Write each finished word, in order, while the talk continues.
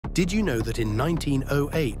Did you know that in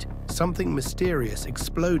 1908, something mysterious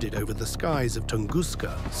exploded over the skies of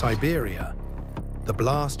Tunguska, Siberia? The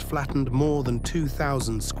blast flattened more than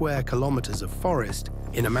 2,000 square kilometers of forest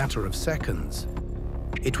in a matter of seconds.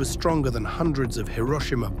 It was stronger than hundreds of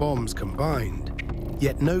Hiroshima bombs combined,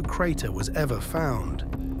 yet no crater was ever found.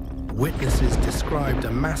 Witnesses described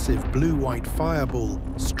a massive blue-white fireball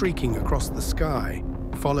streaking across the sky,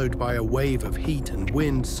 followed by a wave of heat and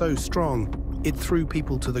wind so strong it threw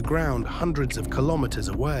people to the ground hundreds of kilometers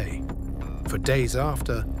away. For days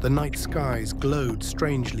after, the night skies glowed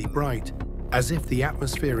strangely bright, as if the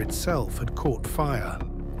atmosphere itself had caught fire.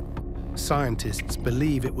 Scientists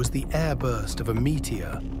believe it was the airburst of a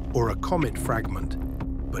meteor or a comet fragment,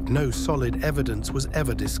 but no solid evidence was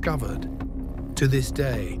ever discovered. To this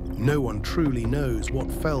day, no one truly knows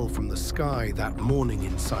what fell from the sky that morning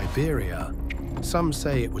in Siberia. Some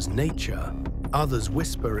say it was nature, others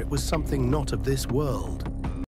whisper it was something not of this world.